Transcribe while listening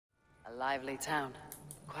A lively town.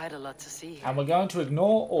 Quite a lot to see here. And we're going to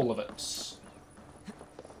ignore all of it.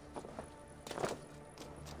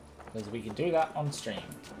 Because we can do that on stream.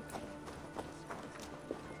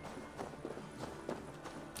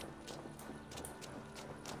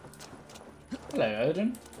 Hello,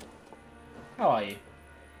 Odin. How are you?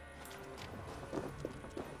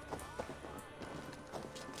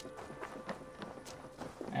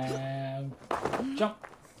 Jump.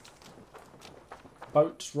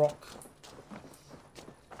 Boat rock.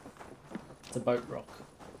 It's a boat rock.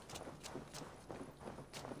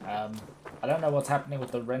 I don't know what's happening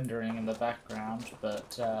with the rendering in the background,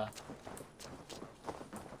 but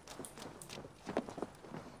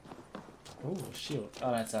ooh, a shield.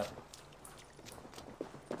 Oh, no, it's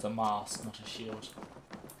a mask, not a shield.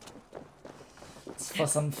 It's for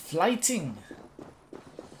some flighting.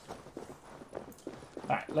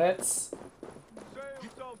 Alright, let's Sail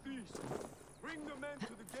southeast. Bring the men to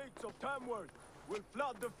the gates of Tamworth. We'll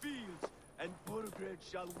flood the fields, and Burgred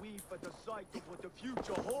shall weep at the sight of what the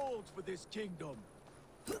future holds for this kingdom.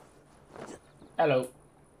 hello.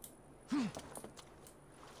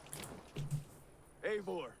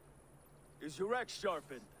 Eivor, is your axe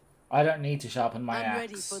sharpened? I don't need to sharpen my I'm axe.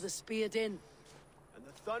 ready for the spear din. And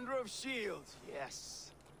the thunder of shields,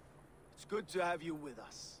 yes. It's good to have you with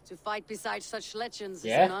us. To fight beside such legends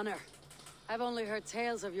Yeah. is an honor. I've only heard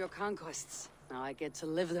tales of your conquests. Now I get to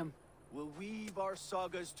live them. We'll weave our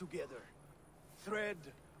sagas together, thread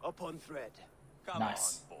upon thread. Come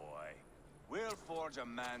Nice. on, boy. We'll forge a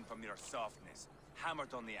man from your softness,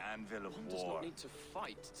 hammered on the anvil of One does war. not need to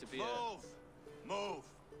fight to be Move! Move!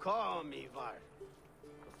 Calm, Ivar.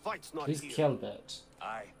 The fight's not Please here. kill Bert.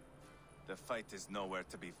 Aye. The fight is nowhere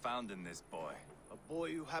to be found in this boy. A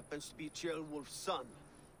boy who happens to be Ceolwulf's son.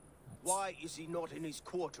 Why is he not in his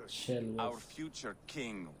quarters? Chill Our wolf. future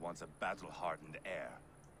king wants a battle-hardened heir.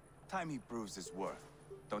 Time he proves his worth,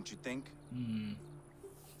 don't you think? Hmm.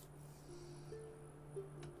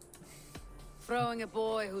 Throwing a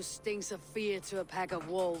boy who stinks of fear to a pack of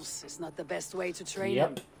wolves is not the best way to train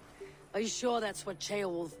Yep. him. Are you sure that's what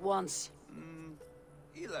Ceolwulf wants?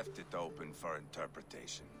 He left it open for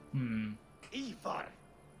interpretation. Hmm. Ivar!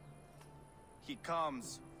 He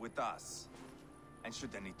comes with us. And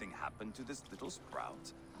should anything happen to this little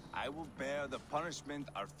sprout, I will bear the punishment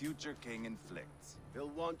our future king inflicts. He'll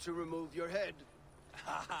want to remove your head.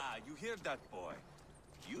 Haha, you hear that, boy?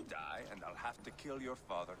 You die, and I'll have to kill your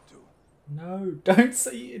father too. No, don't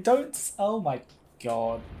say, don't. Oh my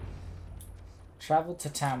god. Travel to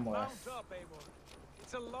Tamworth. Mount up, Eivor.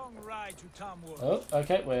 It's a long ride to Tamworth. Oh,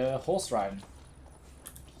 okay, we're horse riding.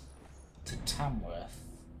 To Tamworth.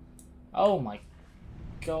 Oh my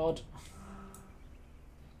god.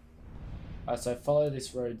 Alright, so follow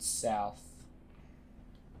this road south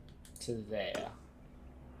to there.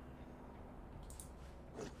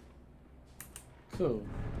 Cool.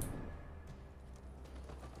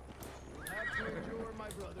 Have to endure, my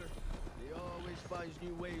brother. He always finds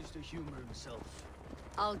new ways to humor himself.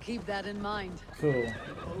 I'll keep that in mind. Cool.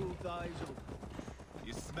 Both eyes open.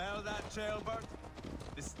 You smell that, Ceolbert?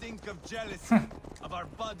 The stink of jealousy of our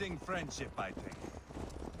budding friendship, I think.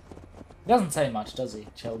 He doesn't say much, does he,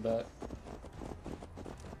 Chelbert?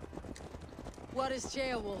 What is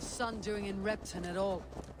Ceolwulf's son doing in Repton at all?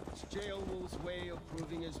 It's Ceolwulf's way of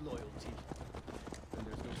proving his loyalty. And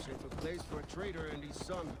there's no safer place for a traitor and his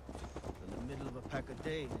son than the middle of a pack of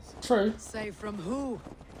Danes. True. Say from who?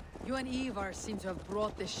 You and Ivar seem to have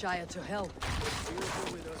brought this Shire to hell. Here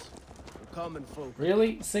are with us, the common folk.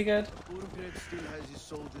 Really, Sigurd? Burgred still has his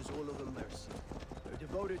soldiers all over Mercian. They're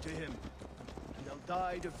devoted to him, and they'll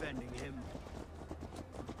die defending him.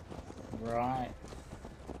 Right.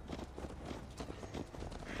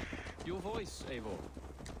 Your voice, Eivor.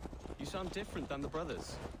 You sound different than the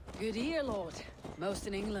brothers. Good ear, Lord. Most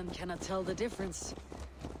in England cannot tell the difference.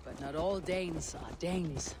 But not all Danes are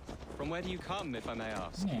Danes. From where do you come, if I may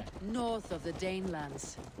ask? Yeah. North of the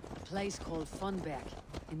Danelands, a place called Funberg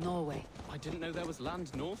in Norway. I didn't know there was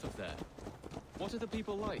land north of there. What are the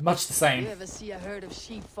people like? Much the same. You ever see a herd of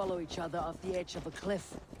sheep follow each other off the edge of a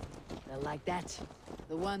cliff? They're like that.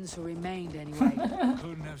 The ones who remained, anyway.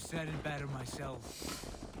 Couldn't have said it better myself.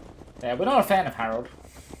 Yeah, we're not a fan of Harold.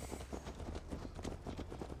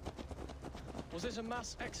 Was it a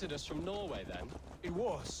mass exodus from Norway then? It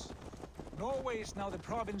was. Norway is now the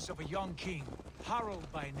province of a young king,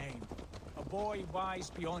 Harald by name. A boy wise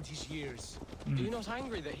beyond his years. Are you not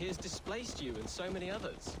angry that he has displaced you and so many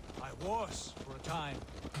others? I was, for a time.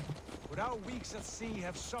 But our weeks at sea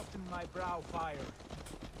have softened my brow fire.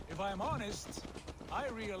 If I am honest, I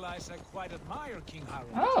realize I quite admire King Harald.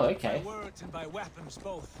 Oh, okay. By words and by weapons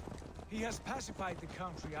both. He has pacified the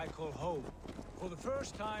country I call home. For the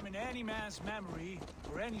first time in any man's memory,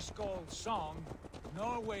 or any skald's song,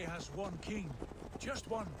 Norway has one king. Just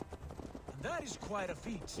one. And that is quite a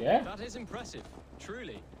feat. Yeah. That is impressive,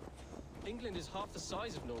 truly. England is half the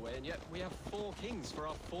size of Norway, and yet we have 4 kings for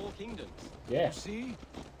our 4 kingdoms. Yeah. You see?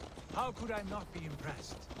 How could I not be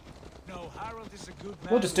impressed? No, Harold is a good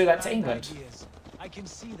man. We'll just do that to with England. ideas. I can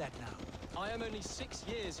see that now. I am only 6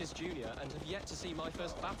 years his junior and have yet to see my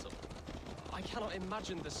first battle. I cannot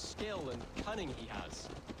imagine the skill and cunning he has.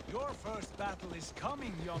 Your first battle is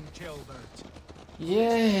coming, young Gilbert.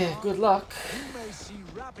 Yeah, good luck. You may see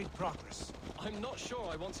rapid progress. I'm not sure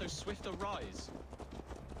I want so swift a rise.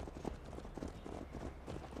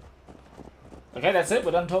 Okay, that's it.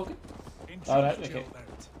 We're done talking. In truth, Oh, no, okay.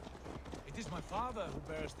 Gilbert, it is my father who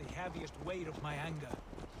bears the heaviest weight of my anger,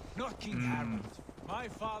 not King Harold. My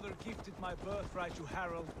father gifted my birthright to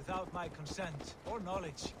Harold without my consent or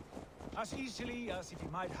knowledge, as easily as if he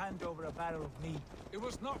might hand over a barrel of meat. It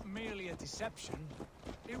was not merely a deception;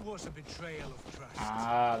 it was a betrayal of trust.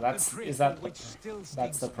 Ah, that's The is that which still that's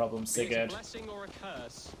stings the me. problem, Be it a Sigurd. blessing or a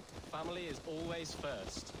curse, family is always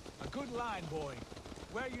first. A good line, boy.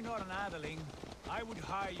 Were you not an adeling, I would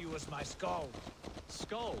hire you as my skald.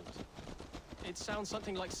 Skald. It sounds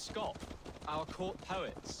something like Scott, our court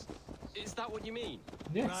poets. Is that what you mean?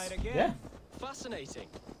 Yes. Right again. Yeah. Fascinating.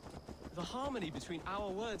 The harmony between our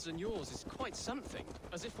words and yours is quite something,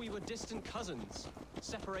 as if we were distant cousins,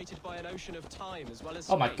 separated by an ocean of time as well as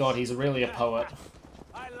Oh my space. god, he's really a poet.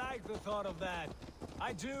 I like the thought of that.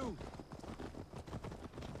 I do.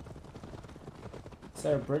 Is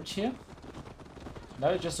there a bridge here?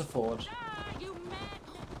 No, just a ford.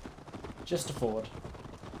 Just a ford.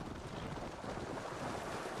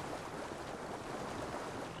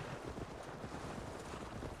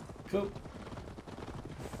 Cool.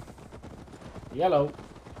 Yellow.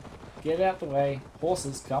 Get out the way.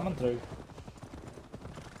 Horses coming through.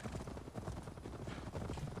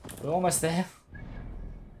 We're almost there.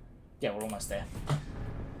 Yeah, we're almost there.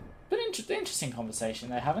 But interesting conversation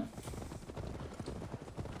they're having.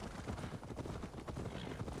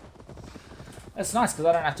 It's nice because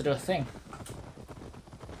I don't have to do a thing.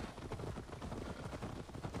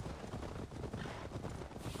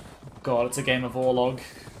 God, it's a game of Orlog.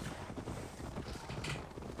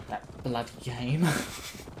 That bloody game.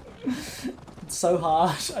 It's so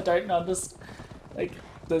hard. I don't understand. Like,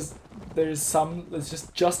 there's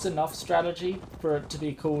just enough strategy for it to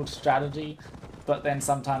be called strategy, but then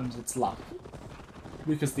sometimes it's luck.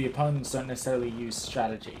 Because the opponents don't necessarily use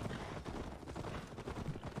strategy.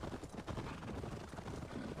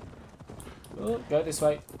 Oh, go this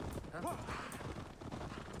way.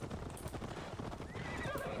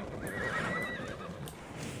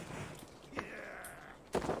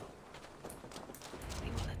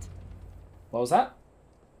 What was that?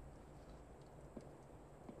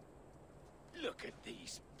 Look at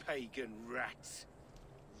these pagan rats.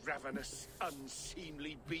 Ravenous,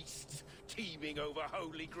 unseemly beasts teeming over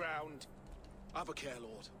holy ground. Have a care,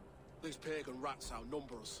 Lord. These pagan rats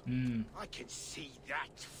outnumber us. I can see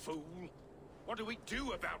that, fool. What do we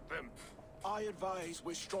do about them? I advise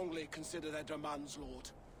we strongly consider their demands, Lord.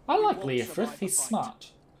 I We like won't Leofrith, survive he's the fight.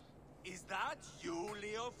 smart. Is that you,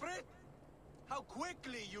 Leofrith? How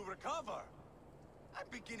quickly you recover. I'm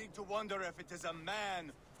beginning to wonder if it is a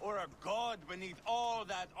man or a god beneath all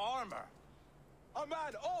that armor. A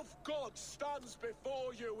man of God stands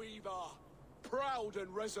before you, Ivar. Proud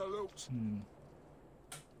and resolute.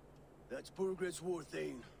 That's Burgred's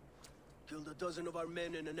Warthane. Killed a dozen of our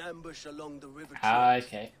men in an ambush along the river Ah, trail.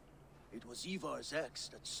 okay. It was Ivar's axe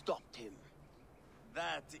that stopped him.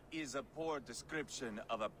 That is a poor description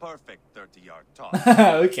of a perfect 30-yard toss.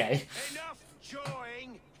 Okay. Enough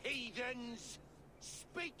jawing, heathens!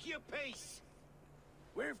 Speak your peace!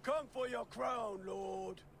 We've come for your crown,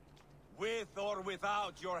 Lord. With or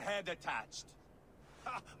without your head attached.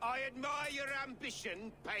 I admire your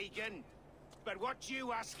ambition, pagan. But what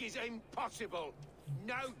you ask is impossible.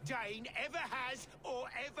 No Dane ever has or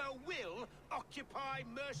ever will occupy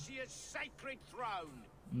Mercia's sacred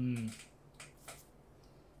throne.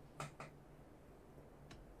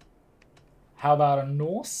 How about a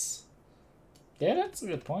Norse? Yeah, that's a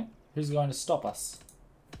good point. Who's going to stop us?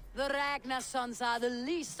 The Ragnar sons are the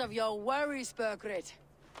least of your worries, Burgred.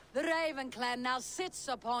 The Raven clan now sits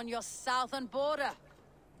upon your southern border.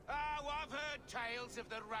 Oh, I've heard tales of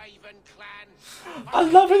the Raven clan. I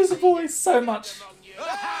love his voice so much. Among you.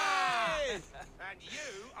 And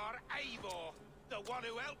you are Eivor, the one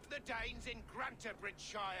who helped the Danes in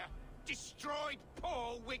Grantabridgeshire. Destroyed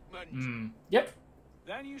poor Wigmund. Yep.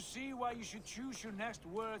 Then you see why you should choose your next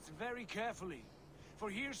words very carefully. for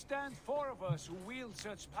here stand 4 of us who wield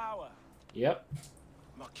such power. Yep.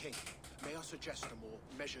 My king, may I suggest a more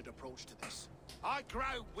measured approach to this? I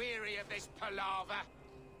grow weary of this palaver.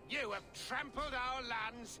 You have trampled our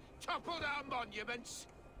lands, toppled our monuments.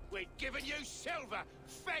 We've given you silver,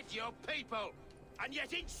 fed your people. And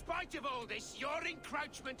yet, in spite of all this, your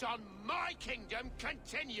encroachment on my kingdom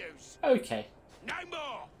continues. Okay. No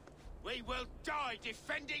more! We will die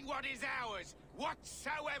defending what is ours,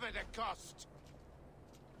 whatsoever the cost.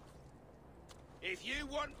 If you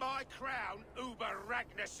want my crown, Uber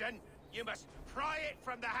Ragnarsson, you must pry it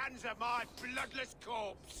from the hands of my bloodless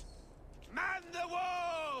corpse. Man the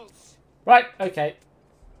walls! Right, okay.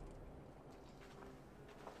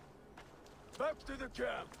 Back to the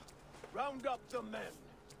camp. Round up the men.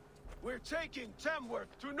 We're taking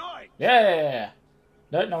Tamworth tonight. Yeah.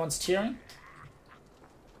 No, no one's cheering.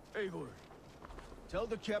 Eivor, tell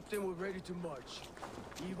the captain we're ready to march.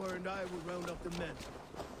 Eivor and I will round up the men.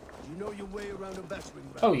 You know your way around a battering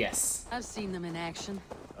ram. Oh, yes. I've seen them in action.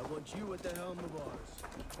 I want you at the helm of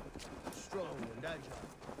ours. Strong and agile.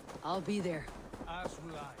 I'll be there. As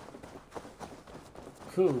will I.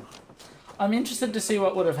 Cool. I'm interested to see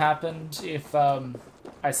what would have happened if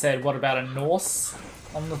I said, what about a Norse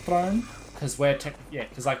on the throne? Because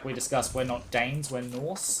because like we discussed, we're not Danes, we're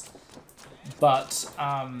Norse. But,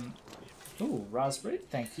 ooh, raspberry,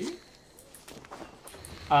 thank you.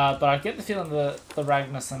 But I get the feeling the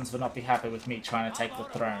Ragnarssons would not be happy with me trying to take the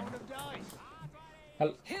throne.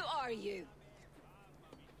 Hello? Who are you?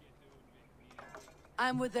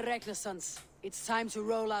 I'm with the Ragnarssons. It's time to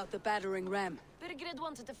roll out the battering ram. Burgred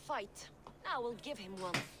wanted to fight. Now we'll give him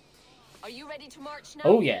one. Are you ready to march now?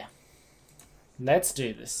 Oh yeah. Let's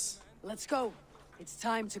do this. Let's go. It's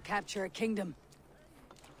time to capture a kingdom.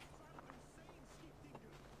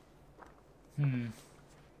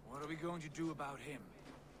 What are we going to do about him?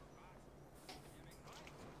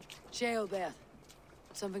 Jail there.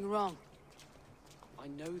 Something wrong. I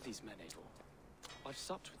know these men, Eivor. I've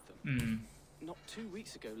supped with them. Not 2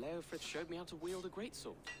 weeks ago, Leofrith showed me how to wield a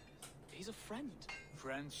greatsword. He's a friend.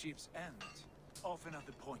 Friendships end, often at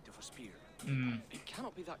the point of a spear. It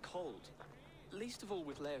cannot be that cold. Least of all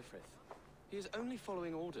with Leofrith. He is only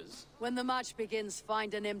following orders. When the march begins,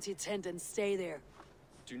 find an empty tent and stay there.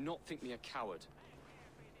 Do not think me a coward.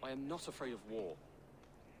 I am not afraid of war.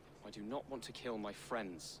 I do not want to kill my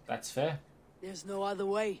friends. That's fair. There's no other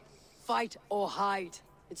way. Fight or hide.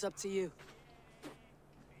 It's up to you.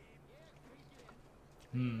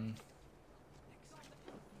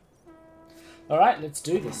 Alright, let's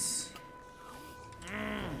do this.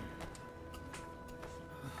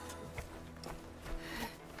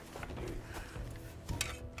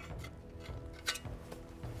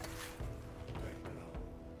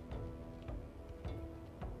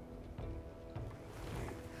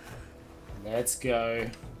 Let's go.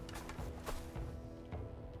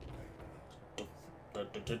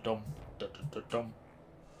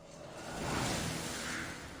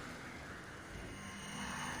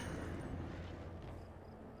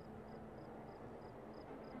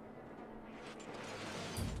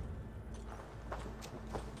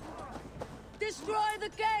 Destroy the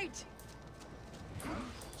gate!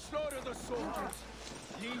 Slaughter the soldiers.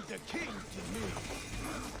 Leave the king to me.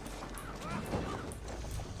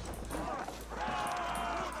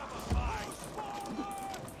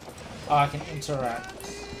 Oh, I can interact.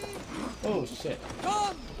 Oh shit.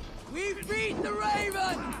 Come! We beat the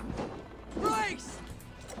Raven! Brace!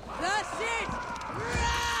 That's it!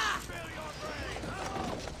 Rah!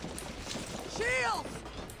 Shield!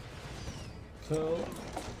 Cool.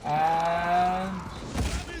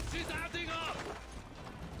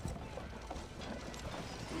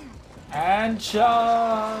 And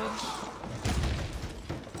charge!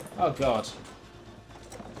 Oh god.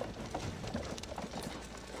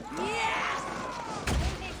 Yes!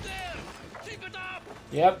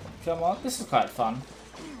 Yep, come on. This is quite fun.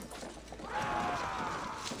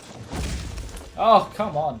 Oh,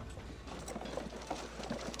 come on.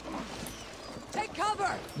 Take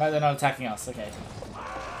cover! No, they're not attacking us. Okay.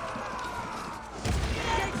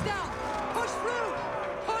 Gates down! Push through!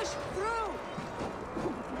 Push through!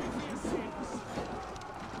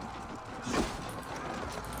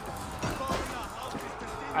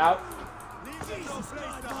 Out.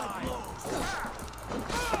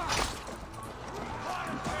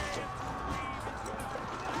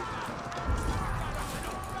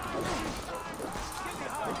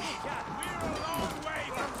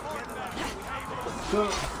 Cool.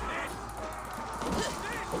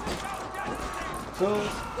 Cool.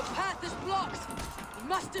 The path is blocked! We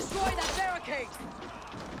must destroy that barricade!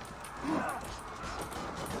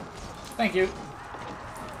 Thank you.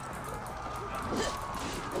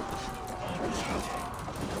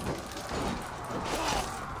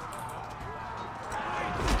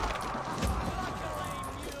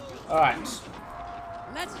 Alright.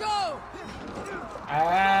 Let's go!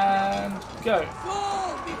 And go.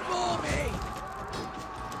 Fall before me!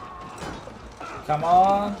 Come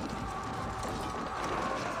on.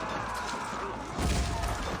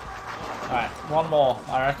 Alright, one more,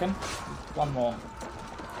 I reckon. One more.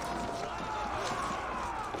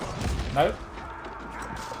 Nope.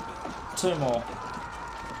 Two more.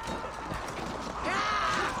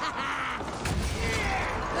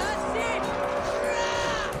 That's it!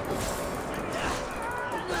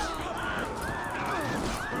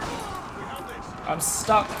 I'm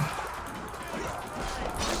stuck.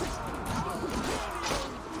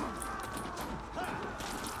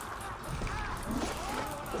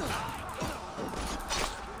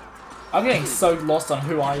 I'm getting so lost on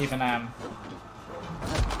who I even am.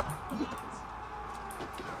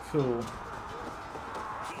 Cool.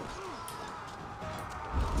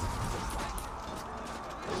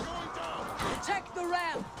 Check the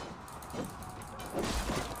ramp!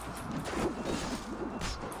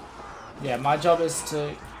 Yeah, my job is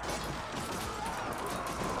to...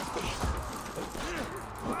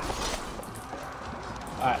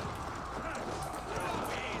 Alright.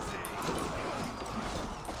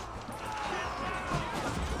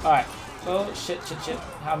 Alright. Oh, shit, shit, shit.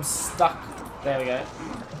 I'm stuck. There we go.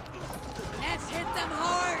 Let's hit them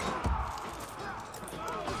hard!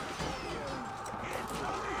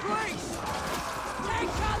 Grace!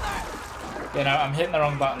 Take cover! You know, I'm hitting the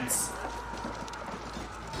wrong buttons.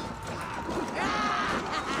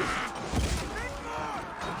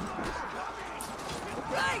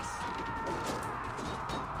 Grace!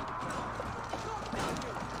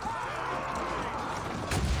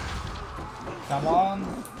 Come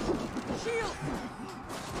on. Shield!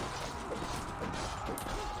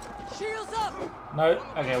 Shields up! No.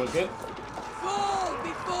 Okay, we're good. Fall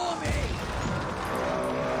before me!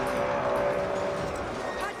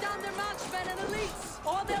 Cut down their marksmen and elites,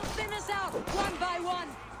 or they'll thin us out one by one!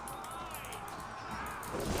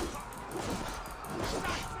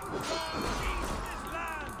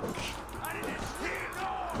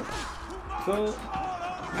 Cool.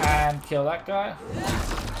 And kill that guy.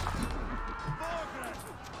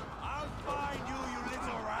 I'll find you, you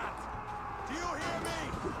little rat. Do you hear me?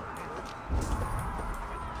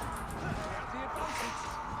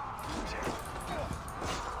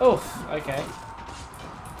 Oof. Okay.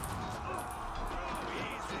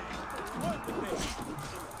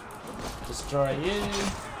 Destroy you.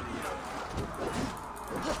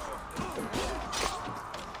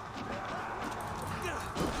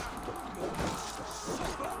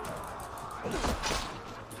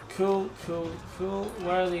 Cool, cool, cool.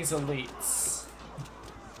 Where are these elites?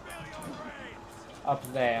 Up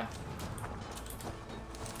there.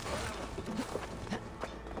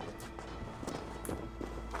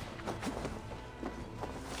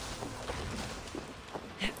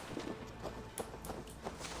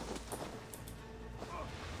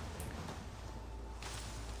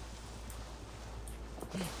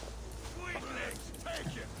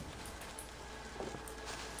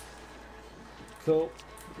 Cool.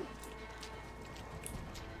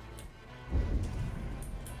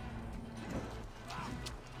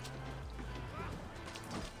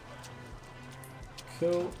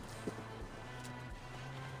 Cool.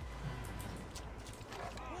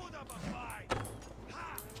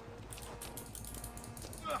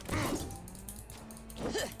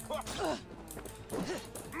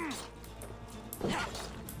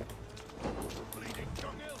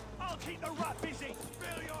 I'll keep the rat busy.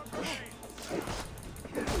 Spill your brains.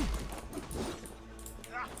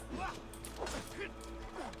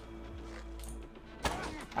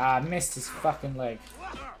 Ah, I missed his fucking leg.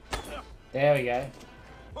 There we go.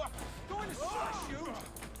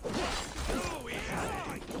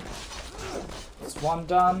 It's one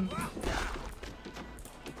done.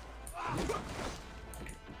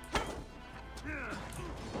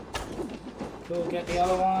 Cool, get the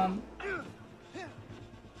other one.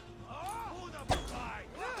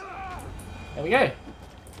 There we go.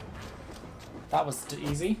 That was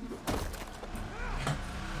easy.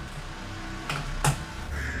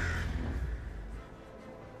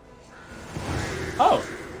 Oh!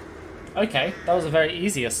 Okay, that was a very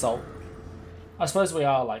easy assault. I suppose we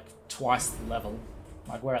are like twice the level.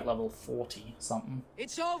 Like we're at level 40 something.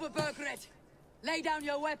 It's over, Burgred! Lay down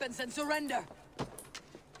your weapons and surrender!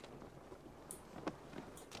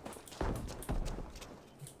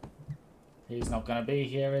 He's not gonna be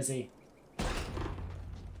here, is he?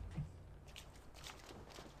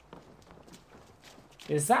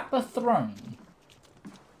 Is that the throne?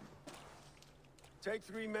 Take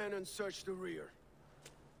 3 men and search the rear.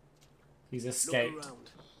 He's Look escaped.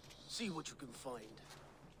 around. See what you can find.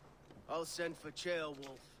 I'll send for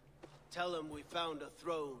Ceolwulf. Tell him we found a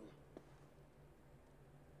throne.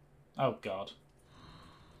 Oh god.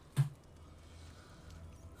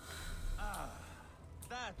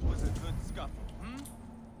 That was a good scuffle,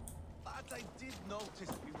 But I did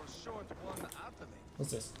notice we were short one athelate.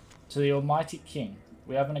 What's this? To the Almighty King,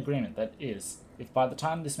 we have an agreement that is, if by the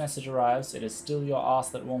time this message arrives, it is still your arse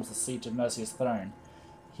that warms the seat of Mercia's throne.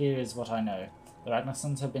 Here is what I know. The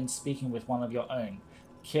Ragnarsons have been speaking with one of your own.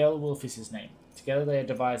 Ceolwulf is his name. Together they are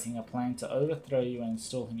devising a plan to overthrow you and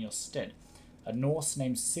install him in your stead. A Norse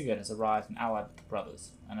named Sigurd has arrived and allied with the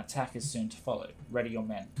brothers. An attack is soon to follow. Ready your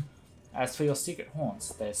men. As for your secret haunts,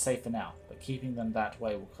 they are safer now, but keeping them that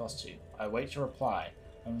way will cost you. I await your reply.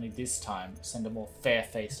 Only this time, send a more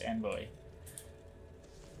fair-faced envoy.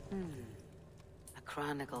 A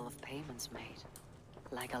chronicle of payments made.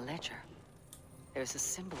 Like a ledger. There's a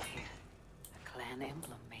symbol here. A clan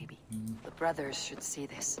emblem, maybe. The brothers should see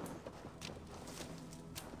this.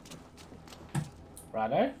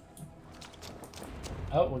 Righto.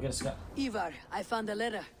 Oh, we'll get a scout. Ivar, I found a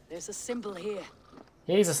letter. There's a symbol here.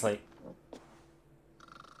 He's asleep.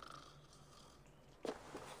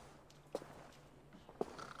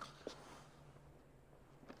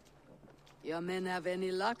 Your men have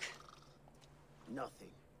any luck? Nothing.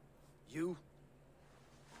 You?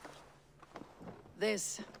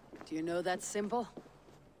 This. Do you know that symbol?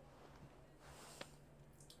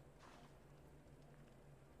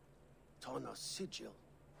 Tana's sigil.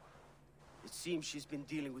 It seems she's been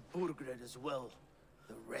dealing with Burgred as well.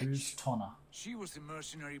 The wretch. Who's Tonna? She was the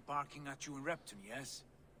mercenary barking at you in Repton, yes?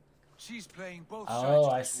 She's playing both Oh, sides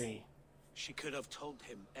of I the see. war. She could have told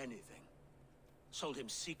him anything. Sold him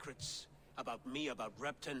secrets about me, about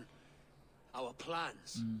Repton, our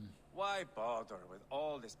plans. Why bother with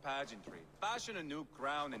all this pageantry? Fashion a new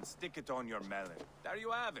crown and stick it on your melon. There you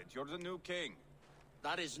have it. You're the new king.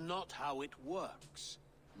 That is not how it works.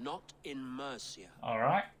 Not in Mercia.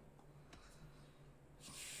 Alright.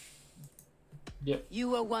 Yep. You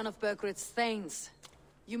were one of Burgred's thanes.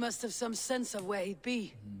 You must have some sense of where he'd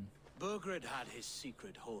be. Burgred had his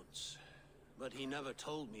secret haunts, but he never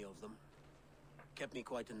told me of them. Kept me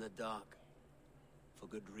quite in the dark. For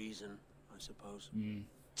good reason, I suppose.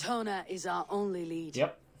 Tona is our only lead.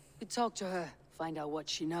 Yep. You talk to her, find out what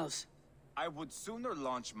she knows. I would sooner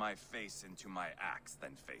launch my face into my axe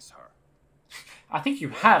than face her. I think you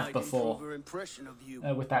Might have improve before. her impression of you.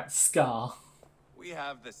 With that scar. We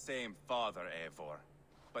have the same father, Eivor,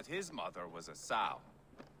 but his mother was a sow.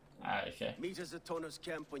 Ah, okay. Meet us at Tana's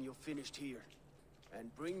camp when you're finished here.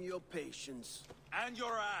 And bring your patience. And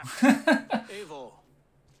your axe! Eivor,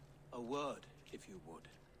 a word, if you would.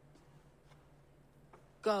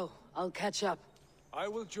 Go, I'll catch up. I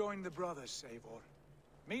will join the brothers, Eivor.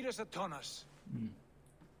 Meet us at Tana's.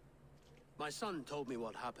 My son told me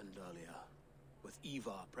what happened earlier, with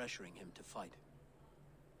Ivar pressuring him to fight.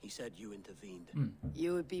 He said you intervened.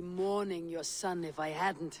 You would be mourning your son if I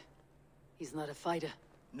hadn't. He's not a fighter.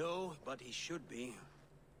 No, but he should be.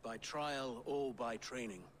 By trial or by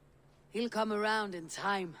training. He'll come around in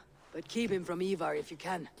time, but keep him from Ivar if you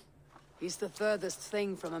can. He's the furthest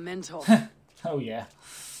thing from a mentor. Oh yeah.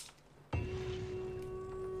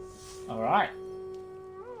 Alright.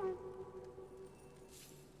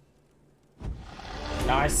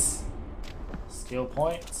 Nice. Skill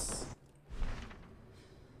points.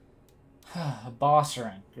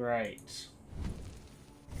 Bartering, great.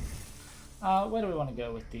 Where do we want to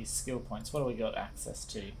go with these skill points? What do we got access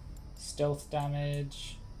to? Stealth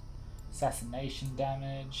damage, assassination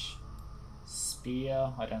damage,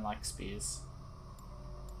 spear. I don't like spears.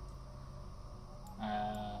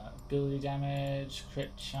 Ability damage,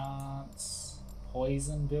 crit chance,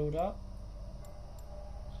 poison build up.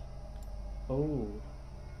 Oh.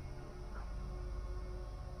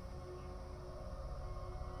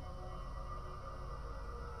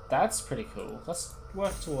 That's pretty cool. Let's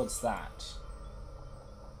work towards that.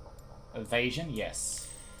 Evasion, yes.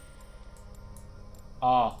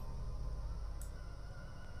 Ah.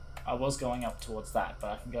 I was going up towards that,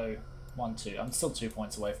 but I can go 1, 2. I'm still 2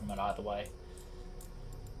 points away from it either way.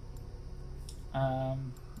 Oh,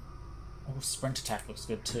 sprint attack looks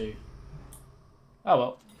good too. Oh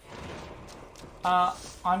well.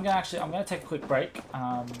 I'm gonna take a quick break.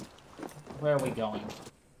 Where are we going?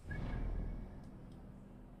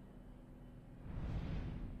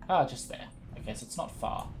 Ah, just there. Okay, so it's not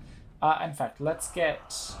far. In fact, let's go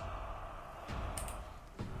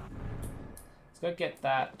get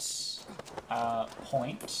that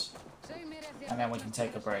point, and then we can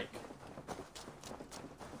take a break.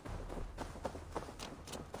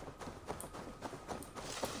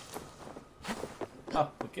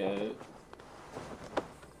 Up we go.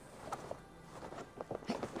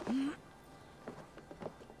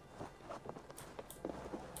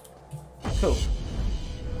 Cool.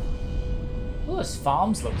 All those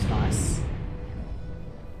farms looks nice.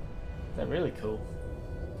 They're really cool.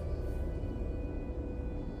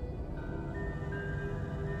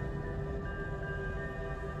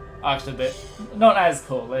 Actually, they're not as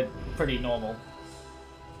cool. They're pretty normal.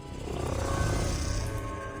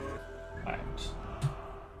 Right.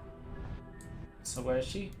 So where is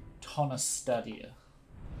she? Tonastadia.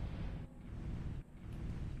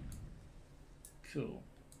 Cool.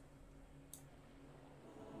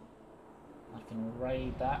 I can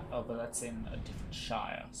raid that. Oh, but that's in a different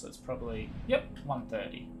shire, so it's probably, yep,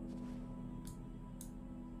 130.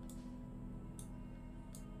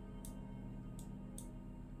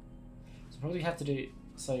 So probably have to do.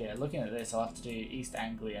 So yeah, looking at this, I'll have to do East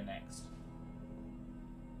Anglia next.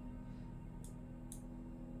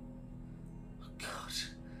 Oh god,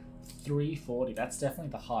 340. That's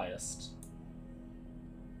definitely the highest.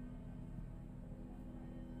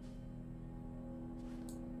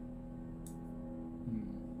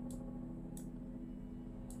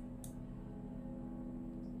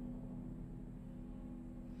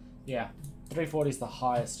 Yeah, 340 is the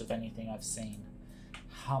highest of anything I've seen.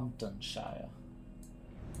 Hamptonshire.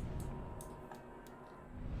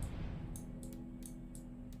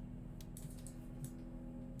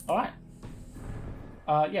 Alright.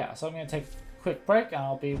 Yeah, so I'm going to take a quick break and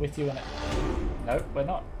I'll be with you in a... Nope, we're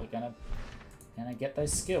not. We're gonna get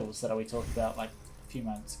those skills that we talked about like a few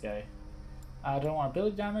moments ago. Do I want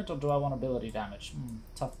ability damage or do I want ability damage?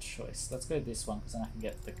 Tough choice. Let's go this one because then I can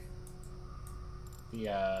get the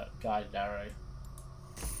guided arrow.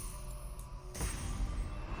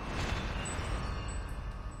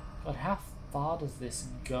 God, how far does this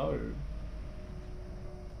go?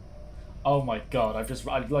 Oh my god, I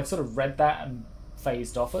like sort of read that and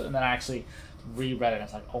phased off it, and then I actually reread it and I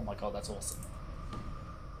was like, oh my god, that's awesome.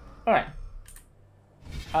 Alright.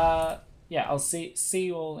 Yeah, I'll see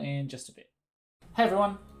you all in just a bit. Hey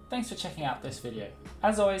everyone, thanks for checking out this video.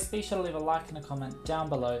 As always, be sure to leave a like and a comment down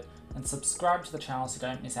below and subscribe to the channel so you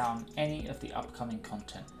don't miss out on any of the upcoming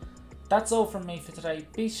content. That's all from me for today.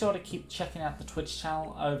 Be sure to keep checking out the Twitch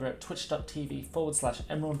channel over at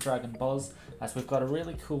twitch.tv/EmeraldDragonBoz, as we've got a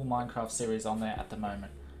really cool Minecraft series on there at the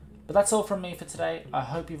moment. But that's all from me for today. I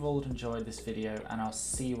hope you've all enjoyed this video and I'll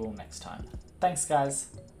see you all next time. Thanks guys.